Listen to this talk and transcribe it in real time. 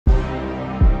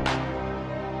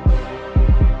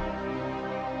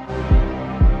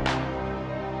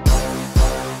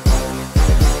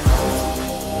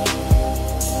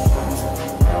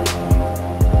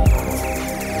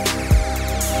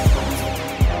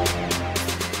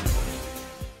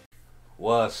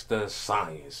What's the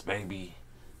science, baby?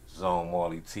 Zone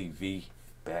Marley TV,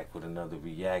 back with another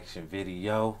reaction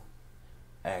video.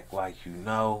 Act like you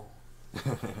know.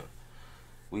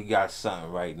 We got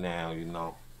something right now, you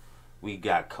know. We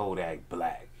got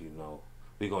KODAKBLACK, you know.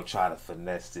 We gonna try to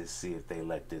finesse this, see if they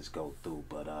let this go through.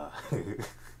 But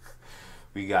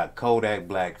we got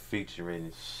KODAKBLACK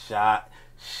featuring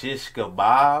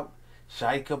Ft.Sykobob,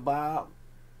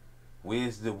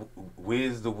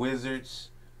 Wizdawizard,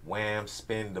 Wham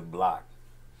Spin the Block.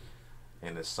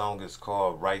 And the song is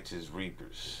called Righteous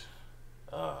Reapers.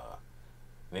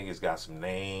 Niggas got some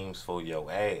names for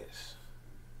your ass.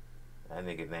 That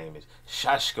nigga name is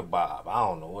Ft.Sykobob. I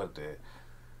don't know what the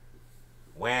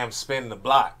Wham Spin the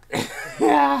Block. These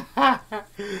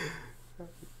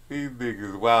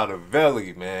niggas wild of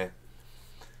belly, man.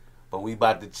 But we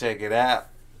about to check it out.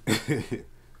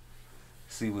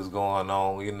 See what's going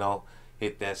on, you know.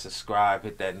 Hit that subscribe,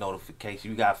 hit that notification.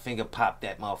 You got finger pop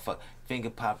that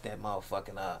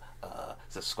motherfucking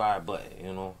subscribe button,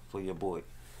 you know, for your boy.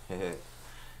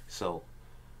 So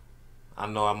I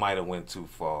know I might have went too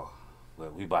far,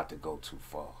 but we about to go too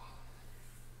far.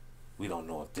 We don't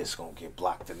know if this gonna get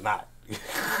blocked or not.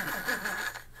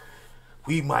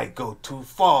 We might go too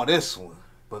far this one,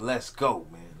 but let's go,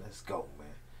 man. Let's go,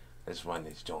 man. Let's run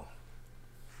this joint.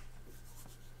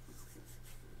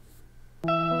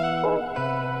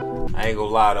 I ain't gonna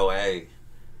lie though, hey,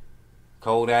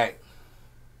 Kodak,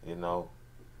 you know,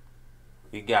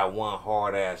 he got one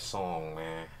hard ass song,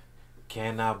 man.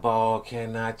 Can I ball?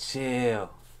 Can I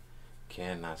chill?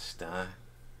 Can I stun?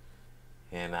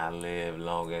 Can I live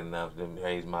long enough to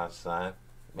raise my son?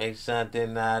 Make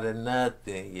something out of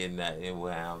nothing. You're nothing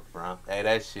where I'm from. Hey,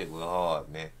 that shit was hard,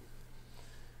 man.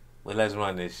 But let's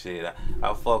run this shit.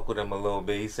 I fuck with him a little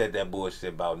bit. He said that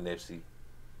bullshit about Nipsey.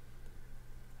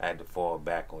 I had to fall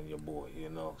back on your boy, you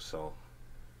know, so.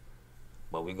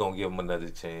 But we gonna give him another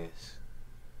chance,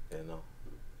 you know.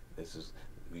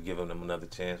 We giving him another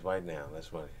chance right now.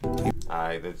 Let's run it.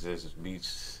 Alright, that's just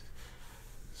beats.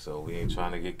 So we ain't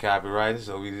trying to get copyrighted,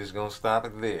 so we just gonna stop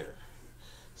it there.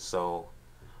 So,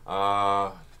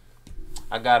 I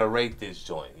gotta rate this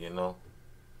joint, you know.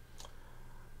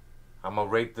 I'm gonna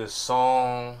rate this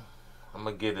song. I'm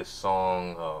gonna give this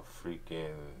song a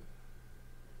freaking.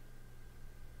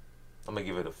 I'm gonna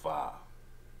give it a 5.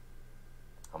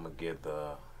 I'm gonna give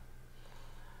the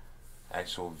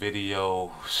actual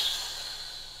video.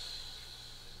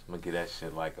 I'm gonna give that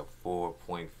shit like a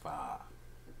 4.5.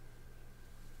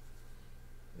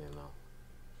 You know,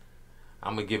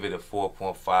 I'm gonna give it a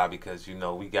 4.5 because, you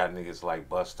know, we got niggas like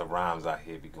Busta Rhymes out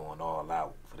here be going all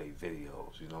out for their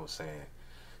videos. You know what I'm saying?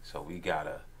 So we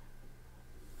gotta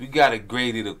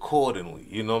grade it accordingly.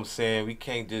 You know what I'm saying? We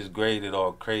can't just grade it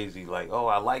all crazy like, oh,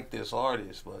 I like this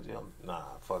artist, but you know, nah,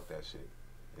 fuck that shit.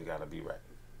 It gotta be right.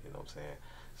 You know what I'm saying?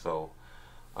 So,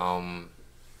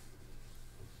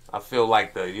 I feel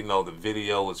like the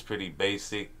video was pretty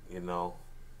basic. You know,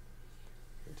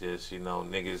 just, you know,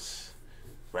 niggas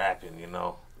rapping, you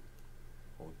know,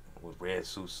 with red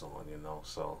suits on, you know.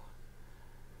 So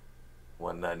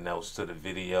wasn't nothing else to the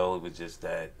video. It was just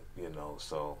that, you know.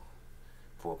 So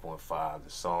 4.5. The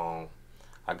song,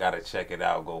 I gotta check it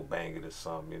out, go bang it or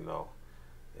something, you know,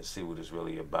 and see what it's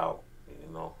really about, you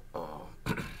know.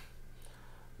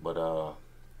 But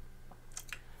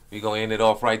we gonna end it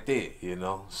off right there, you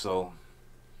know. So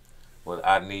what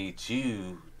I need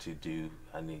you to do,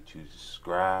 I need you to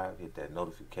subscribe, hit that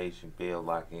notification bell,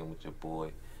 lock in with your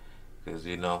boy, because,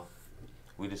 you know,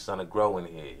 we just trying to grow in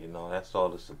here, you know. That's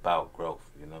all it's about, growth,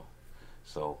 you know.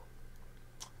 So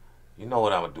you know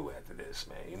what I'm gonna do after this,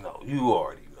 man. You know, you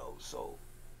already know. So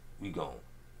we gonna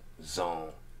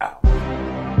zone out.